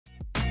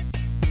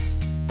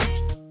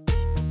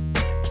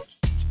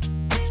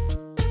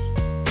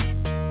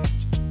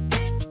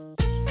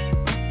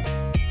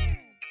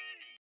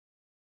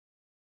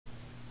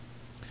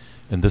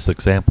In this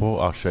example,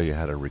 I'll show you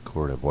how to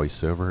record a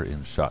voiceover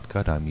in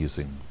Shotcut. I'm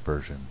using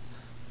version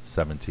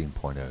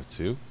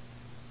 17.02.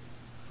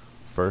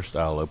 First,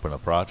 I'll open a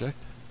project.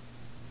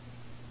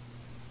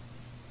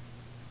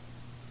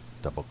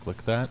 Double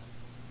click that.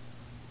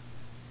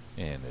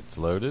 And it's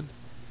loaded.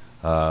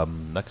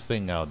 Next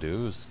thing I'll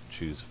do is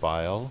choose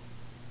File,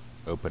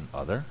 Open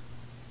Other.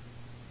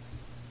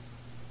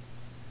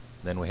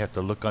 Then we have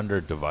to look under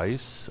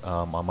Device.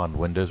 I'm on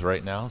Windows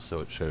right now,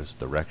 so it shows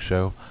Direct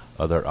Show.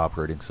 Other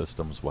operating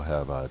systems will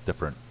have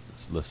different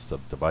lists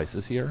of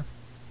devices here.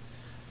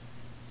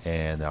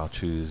 And I'll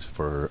choose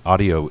for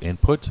audio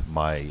input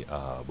my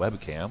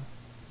webcam.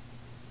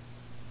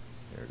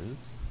 There it is.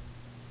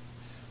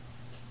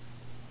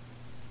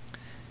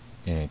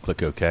 And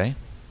click OK.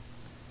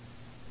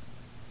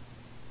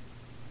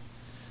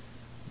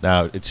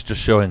 Now it's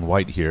just showing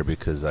white here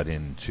because I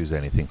didn't choose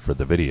anything for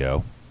the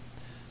video.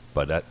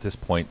 But at this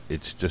point,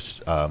 it's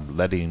just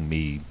letting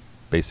me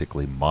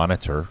basically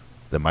monitor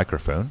the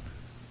microphone.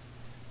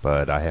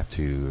 But I have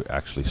to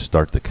actually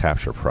start the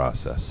capture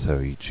process. So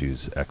you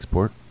choose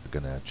Export. I'm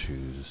going to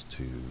choose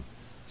to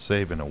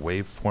save in a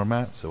WAV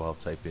format. So I'll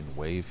type in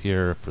WAV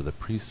here for the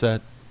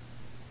preset.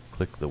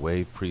 Click the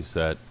WAV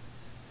preset.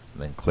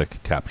 And then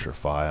click Capture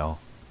File.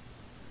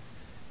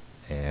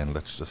 And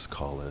let's just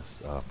call this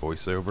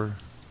VoiceOver.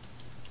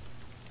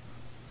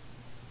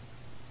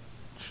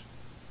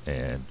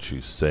 And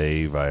choose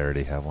Save. I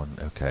already have one.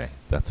 Okay,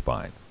 that's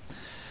fine.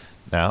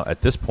 Now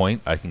at this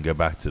point I can go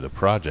back to the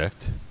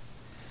project,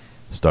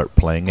 start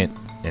playing it,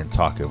 and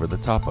talk over the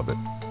top of it.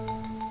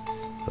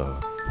 The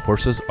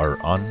horses are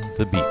on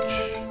the beach.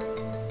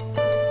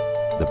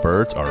 The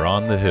birds are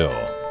on the hill.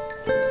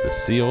 The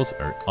seals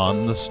are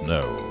on the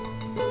snow.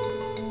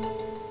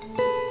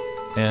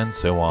 And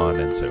so on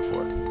and so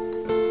forth.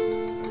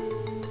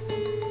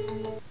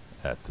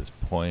 At this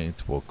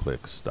point we'll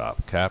click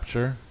Stop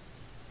Capture.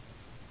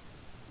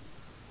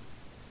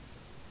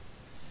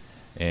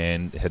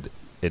 And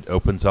it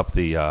opens up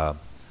the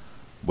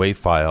WAV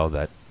file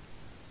that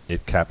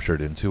it captured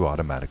into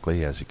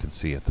automatically. As you can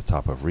see at the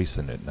top of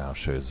Recent, it now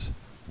shows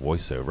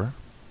VoiceOver.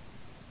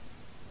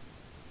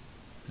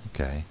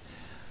 Okay.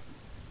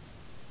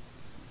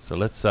 So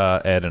let's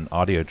add an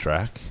audio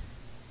track.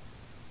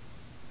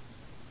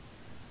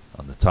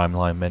 On the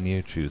timeline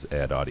menu, choose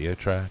Add Audio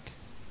Track.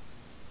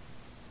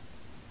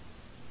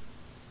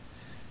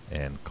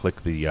 And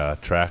click the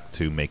track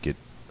to make it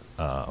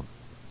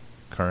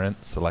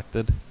current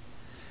selected,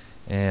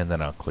 and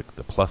then I'll click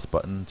the plus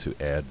button to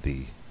add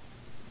the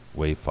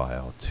WAV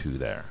file to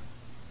there.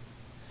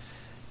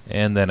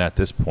 And then at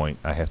this point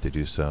I have to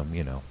do some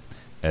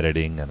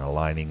editing and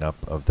aligning up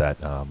of that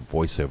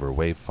VoiceOver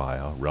WAV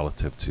file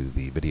relative to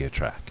the video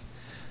track.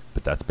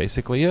 But that's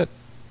basically it.